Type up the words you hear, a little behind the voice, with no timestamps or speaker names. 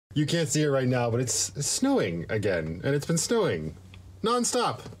You can't see it right now, but it's snowing again, and it's been snowing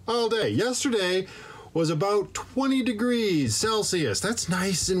non-stop all day. Yesterday was about 20 degrees Celsius. That's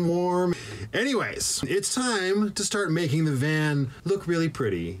nice and warm. Anyways, it's time to start making the van look really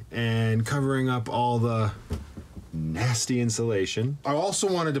pretty and covering up all the nasty insulation. I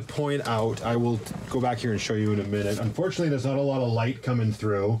also wanted to point out, I will go back here and show you in a minute. Unfortunately, there's not a lot of light coming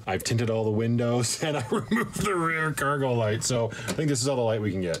through. I've tinted all the windows and I removed the rear cargo light. So I think this is all the light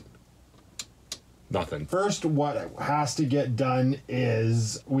we can get. Nothing. First, what has to get done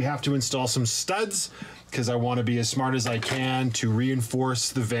is we have to install some studs because I want to be as smart as I can to reinforce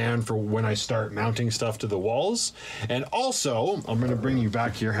the van for when I start mounting stuff to the walls. And also, I'm going to bring you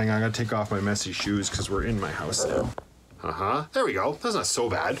back here. Hang on, I got to take off my messy shoes because we're in my house now. There we go. That's not so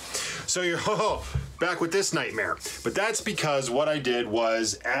bad. So you're back with this nightmare. But that's because what I did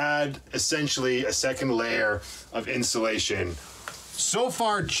was add essentially a second layer of insulation. So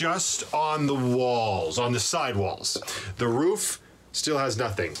far, just on the walls, on the side walls. The roof still has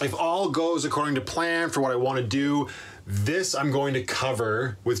nothing. If all goes according to plan for what I want to do, this I'm going to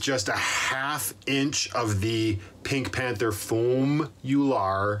cover with just a 1/2 inch of the Pink Panther foam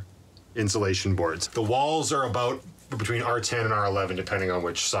Ular insulation boards. The walls are about between R10 and R11, depending on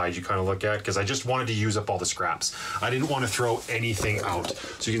which side you kind of look at, because I just wanted to use up all the scraps. I didn't want to throw anything out.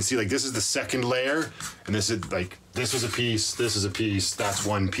 So you can see, like, this is the second layer, and this is like, this is a piece, this is a piece, that's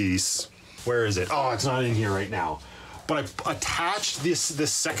one piece. Where is it? Oh, it's not in here right now. But I attached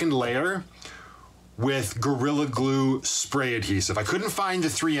this second layer with Gorilla Glue spray adhesive. I couldn't find the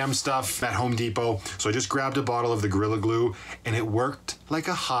 3M stuff at Home Depot, so I just grabbed a bottle of the Gorilla Glue, and it worked like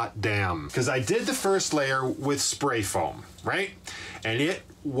a hot damn. Because I did the first layer with spray foam, right? And it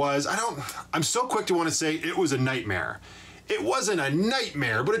was, I'm so quick to want to say it was a nightmare. It wasn't a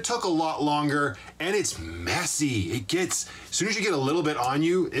nightmare, but it took a lot longer, and it's messy. It gets, as soon as you get a little bit on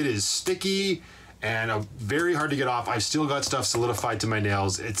you, it is sticky and very hard to get off. I've still got stuff solidified to my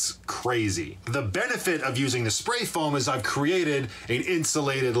nails. It's crazy. The benefit of using the spray foam is I've created an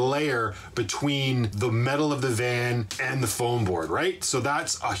insulated layer between the metal of the van and the foam board, right? So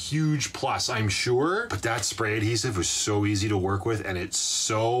that's a huge plus, I'm sure. But that spray adhesive was so easy to work with, and it's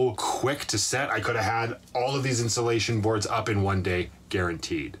so quick to set. I could have had all of these insulation boards up in one day,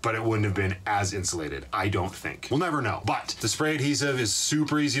 guaranteed, but it wouldn't have been as insulated, I don't think. We'll never know. But the spray adhesive is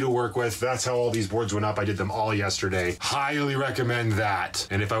super easy to work with. That's how all these boards went up. I did them all yesterday. Highly recommend that.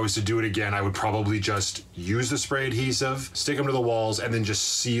 And if I was to do it again, I would probably just use the spray adhesive, stick them to the walls, and then just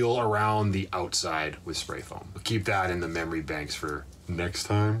seal around the outside with spray foam. We'll keep that in the memory banks for next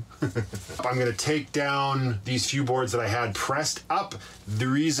time. I'm gonna take down these few boards that I had pressed up. The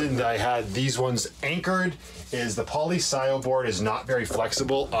reason that I had these ones anchored is the polysio board is not very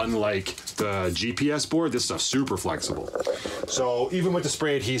flexible, unlike the GPS board. This stuff's super flexible. So even with the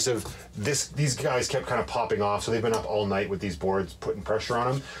spray adhesive, these guys kept kind of popping off, so they've been up all night with these boards, putting pressure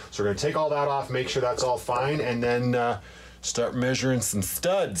on them. So we're gonna take all that off, make sure that's all fine, and then start measuring some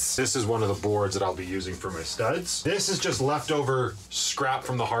studs. This is one of the boards that I'll be using for my studs. This is just leftover scrap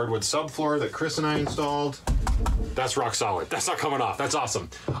from the hardwood subfloor that Chris and I installed. That's rock solid. That's not coming off. That's awesome.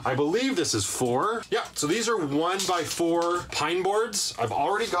 I believe this is 4. Yeah, so these are 1x4 pine boards. I've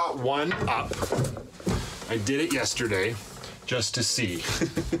already got one up. I did it yesterday just to see.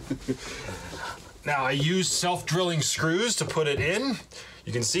 Now I used self-drilling screws to put it in.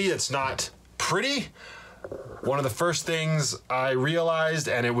 You can see it's not pretty. One of the first things I realized,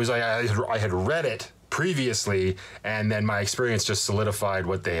 and it was I had read it previously, and then my experience just solidified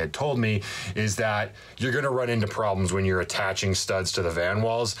what they had told me, is that you're going to run into problems when you're attaching studs to the van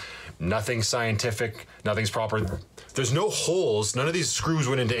walls. Nothing scientific, nothing's proper. There's no holes. None of these screws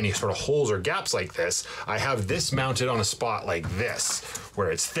went into any sort of holes or gaps like this. I have this mounted on a spot like this,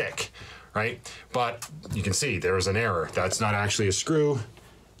 where it's thick, right? But you can see there was an error. That's not actually a screw.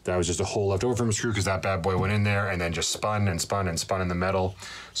 That was just a hole left over from a screw because that bad boy went in there and then just spun and spun and spun in the metal.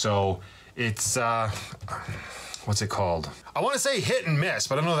 So it's, what's it called? I want to say hit and miss,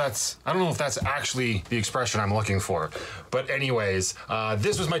 but I don't know if that's actually the expression I'm looking for. But anyways,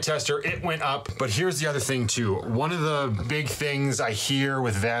 this was my tester. It went up, but here's the other thing too. One of the big things I hear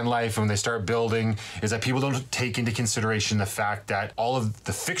with van life when they start building is that people don't take into consideration the fact that all of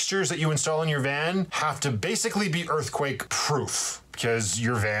the fixtures that you install in your van have to basically be earthquake proof, because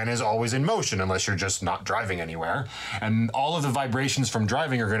your van is always in motion unless you're just not driving anywhere. And all of the vibrations from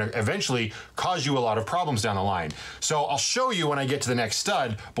driving are gonna eventually cause you a lot of problems down the line. So I'll show you when I get to the next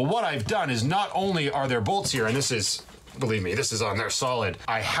stud, but what I've done is not only are there bolts here, and this is believe me, this is on there solid.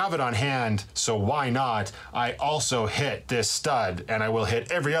 I have it on hand, so why not? I also hit this stud, and I will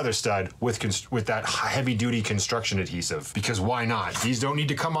hit every other stud with that heavy-duty construction adhesive, because why not? These don't need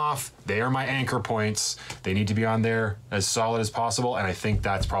to come off. They are my anchor points. They need to be on there as solid as possible, and I think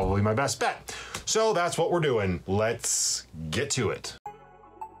that's probably my best bet. So that's what we're doing. Let's get to it.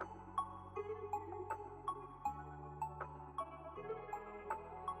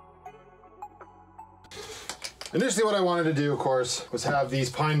 Initially what I wanted to do, of course, was have these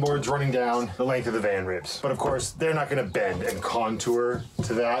pine boards running down the length of the van ribs. But of course, they're not gonna bend and contour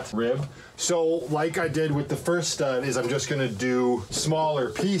to that rib. So like I did with the first stud, is I'm just gonna do smaller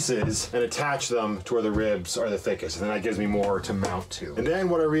pieces and attach them to where the ribs are the thickest. And then that gives me more to mount to. And then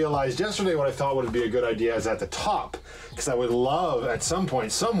what I realized yesterday, what I thought would be a good idea is at the top, because I would love at some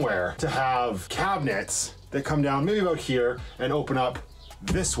point somewhere to have cabinets that come down maybe about here and open up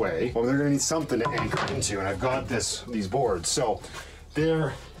this way. Well, they're gonna need something to anchor into, and I've got these boards. So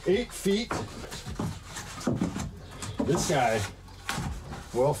they're 8 feet. This guy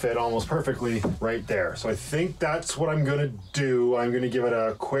will fit almost perfectly right there. So I think that's what I'm gonna do. I'm gonna give it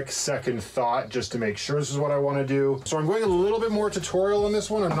a quick second thought just to make sure this is what I wanna do. So I'm going a little bit more tutorial on this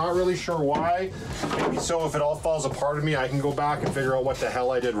one. I'm not really sure why. Maybe so if it all falls apart of me, I can go back and figure out what the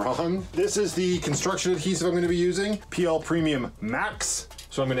hell I did wrong. This is the construction adhesive I'm gonna be using, PL Premium Max.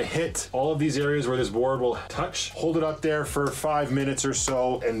 So I'm gonna hit all of these areas where this board will touch, hold it up there for 5 minutes or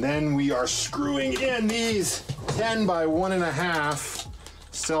so, and then we are screwing in these 10 by 1.5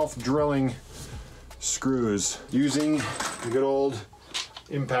 self-drilling screws using the good old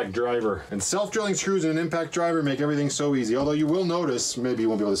impact driver. And self-drilling screws and an impact driver make everything so easy. Although you will notice, maybe you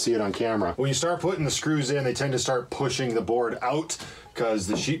won't be able to see it on camera, when you start putting the screws in, they tend to start pushing the board out because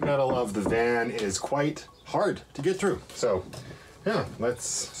the sheet metal of the van is quite hard to get through. So yeah, let's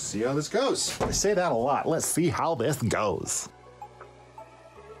see how this goes. I say that a lot. Let's see how this goes.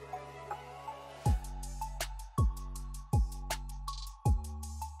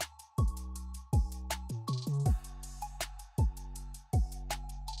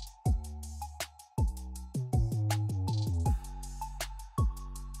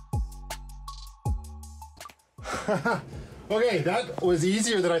 Okay, that was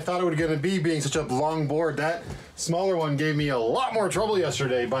easier than I thought it was gonna be, being such a long board. That smaller one gave me a lot more trouble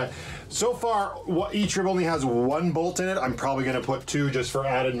yesterday, but so far, each rib only has 1 bolt in it. I'm probably gonna put 2 just for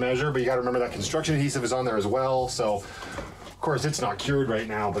added measure, but you gotta remember that construction adhesive is on there as well, so of course it's not cured right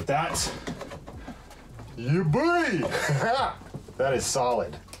now, but that's, yeah boy! That is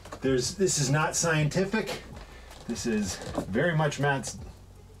solid. This is not scientific. This is very much Matt's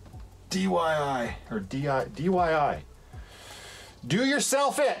DIY, or DIY. Do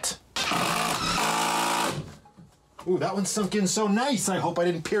yourself it. Ooh, that one sunk in so nice. I hope I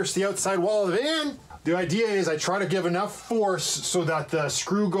didn't pierce the outside wall of the van. The idea is I try to give enough force so that the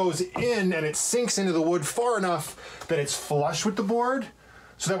screw goes in and it sinks into the wood far enough that it's flush with the board,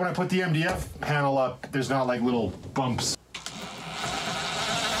 so that when I put the MDF panel up, there's not like little bumps.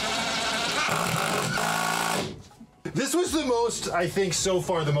 This was the most, I think so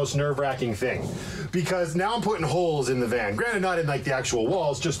far, the most nerve-wracking thing, because now I'm putting holes in the van. Granted, not in like the actual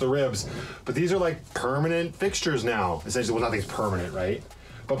walls, just the ribs, but these are like permanent fixtures now. Essentially, well, nothing's permanent, right?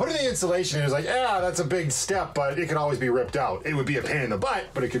 But putting the insulation in is like, yeah, that's a big step, but it can always be ripped out. It would be a pain in the butt,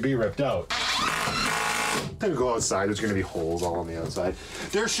 but it could be ripped out. Then we go outside, there's gonna be holes all on the outside.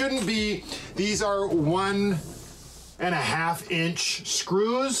 There shouldn't be, these are 1.5 inch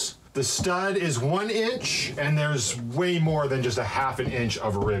screws. The stud is 1 inch, and there's way more than just a 1/2 inch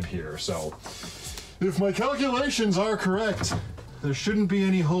of rib here. So if my calculations are correct, there shouldn't be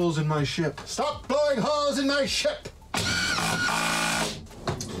any holes in my ship. Stop blowing holes in my ship!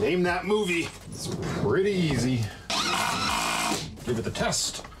 Name that movie. It's pretty easy. Give it the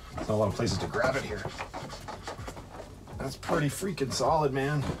test. There's not a lot of places to grab it here. That's pretty freaking solid,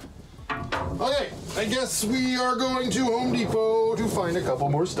 man. Okay, I guess we are going to Home Depot to find a couple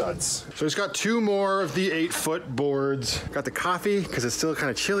more studs. So I just got 2 more of the 8-foot boards. Got the coffee, because it's still kind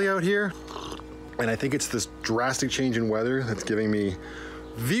of chilly out here. And I think it's this drastic change in weather that's giving me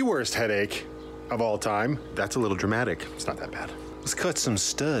the worst headache of all time. That's a little dramatic. It's not that bad. Let's cut some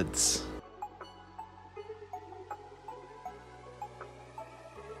studs.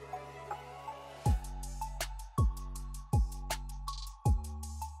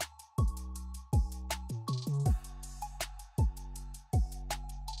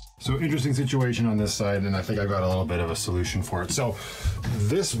 So interesting situation on this side, and I think I got a little bit of a solution for it. So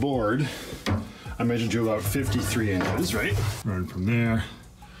this board, I measured to about 53 inches, right? Running from there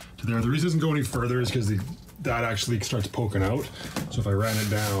to there. The reason it doesn't go any further is because that actually starts poking out. So if I ran it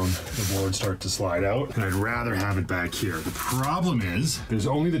down, the board starts to slide out, and I'd rather have it back here. The problem is there's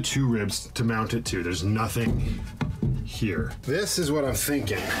only the 2 ribs to mount it to. There's nothing here. This is what I'm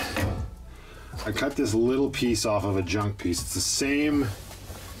thinking. I cut this little piece off of a junk piece. It's the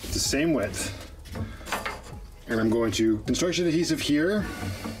same width. And I'm going to construction adhesive here,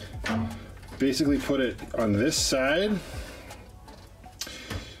 basically put it on this side.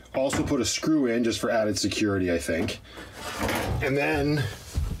 Also put a screw in just for added security, I think. And then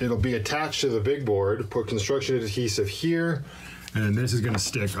it'll be attached to the big board, put construction adhesive here, and then this is gonna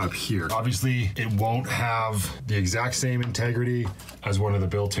stick up here. Obviously, it won't have the exact same integrity as one of the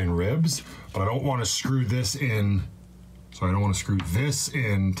built-in ribs, but I don't wanna screw this in, so I don't wanna screw this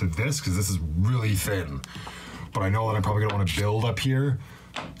into this, because this is really thin. But I know that I'm probably gonna wanna build up here,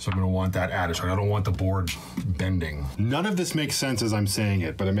 so I'm gonna want that added. So I don't want the board bending. None of this makes sense as I'm saying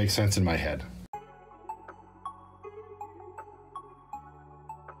it, but it makes sense in my head.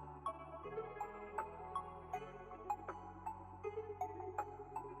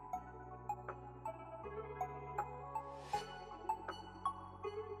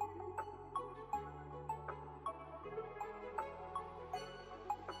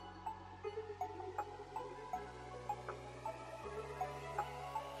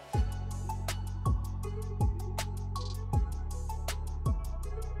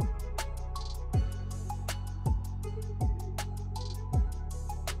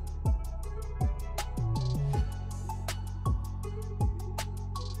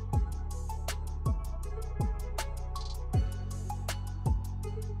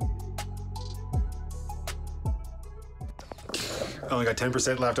 I only got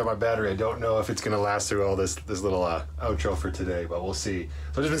 10% left on my battery. I don't know if it's gonna last through all this little outro for today, but we'll see.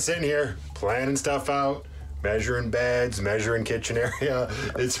 So I've just been sitting here, planning stuff out, measuring beds, measuring kitchen area.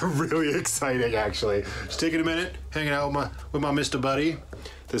 It's really exciting, actually. Just taking a minute, hanging out with my Mr. Buddy.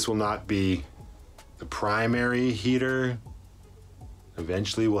 This will not be the primary heater.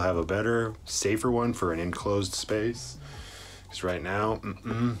 Eventually we'll have a better, safer one for an enclosed space. Because right now,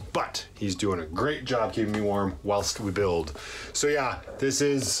 but he's doing a great job keeping me warm whilst we build. So yeah, this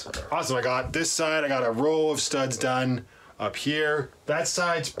is awesome. I got this side, I got a row of studs done up here. That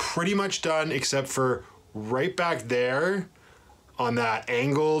side's pretty much done except for right back there on that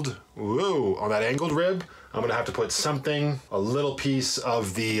angled, on that angled rib. I'm gonna have to put something, a little piece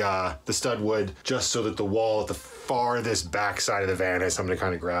of the stud wood, just so that the wall at the farthest back side of the van has something to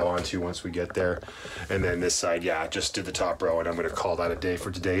kind of grab onto once we get there. And then this side, yeah, just did the top row, and I'm gonna call that a day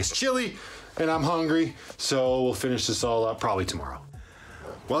for today. It's chilly and I'm hungry, so we'll finish this all up probably tomorrow.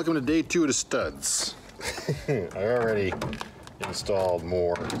 Welcome to day 2 of the studs. I already installed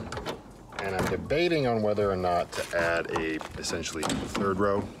more, and I'm debating on whether or not to add a essentially 3rd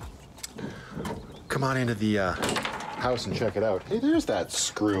row. Come on into the house and check it out. Hey, there's that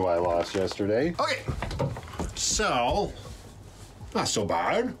screw I lost yesterday. Okay, so not so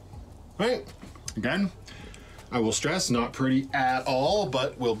bad, right? Again, I will stress, not pretty at all,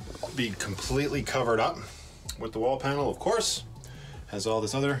 but will be completely covered up with the wall panel, of course, as all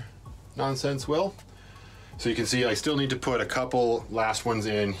this other nonsense will. So you can see I still need to put a couple last ones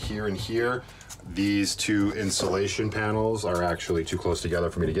in here and here. These 2 insulation panels are actually too close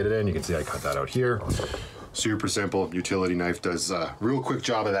together for me to get it in. You can see I cut that out here. Super simple. Utility knife does a real quick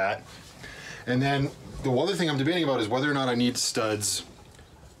job of that. And then the other thing I'm debating about is whether or not I need studs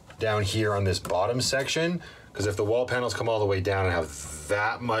down here on this bottom section, because if the wall panels come all the way down and have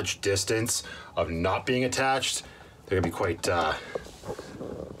that much distance of not being attached, they're gonna be quite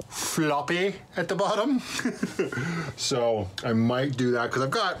floppy at the bottom. So I might do that because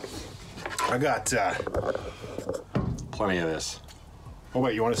I got plenty of this. Oh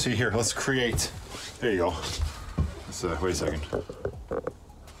wait, you want to see here? Let's create. There you go. Let's wait a second.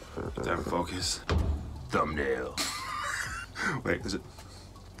 Get that in focus. Thumbnail. Wait, is it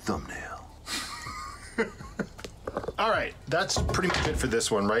thumbnail? All right, that's pretty much it for this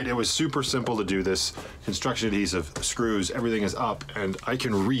one, right? It was super simple to do this. Construction adhesive, screws, everything is up, and I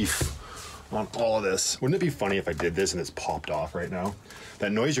can reef on all of this. Wouldn't it be funny if I did this and it's popped off right now?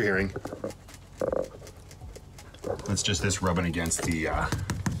 That noise you're hearing, that's just this rubbing against the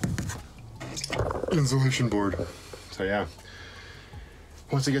insulation board. So yeah,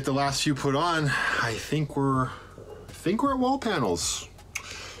 once I get the last few put on, I think we're at wall panels.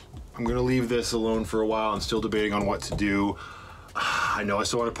 I'm gonna leave this alone for a while. I'm still debating on what to do. I know I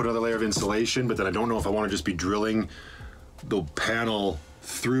still want to put another layer of insulation, but then I don't know if I want to just be drilling the panel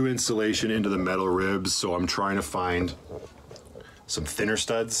through insulation into the metal ribs. So I'm trying to find some thinner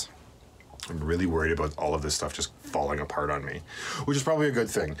studs. I'm really worried about all of this stuff just falling apart on me, which is probably a good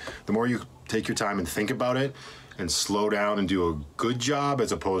thing. The more you take your time and think about it and slow down and do a good job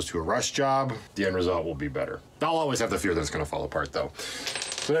as opposed to a rush job, the end result will be better. I'll always have the fear that it's going to fall apart though.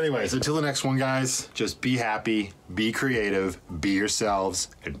 But anyways, until the next one, guys, just be happy, be creative, be yourselves,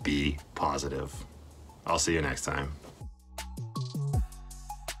 and be positive. I'll see you next time.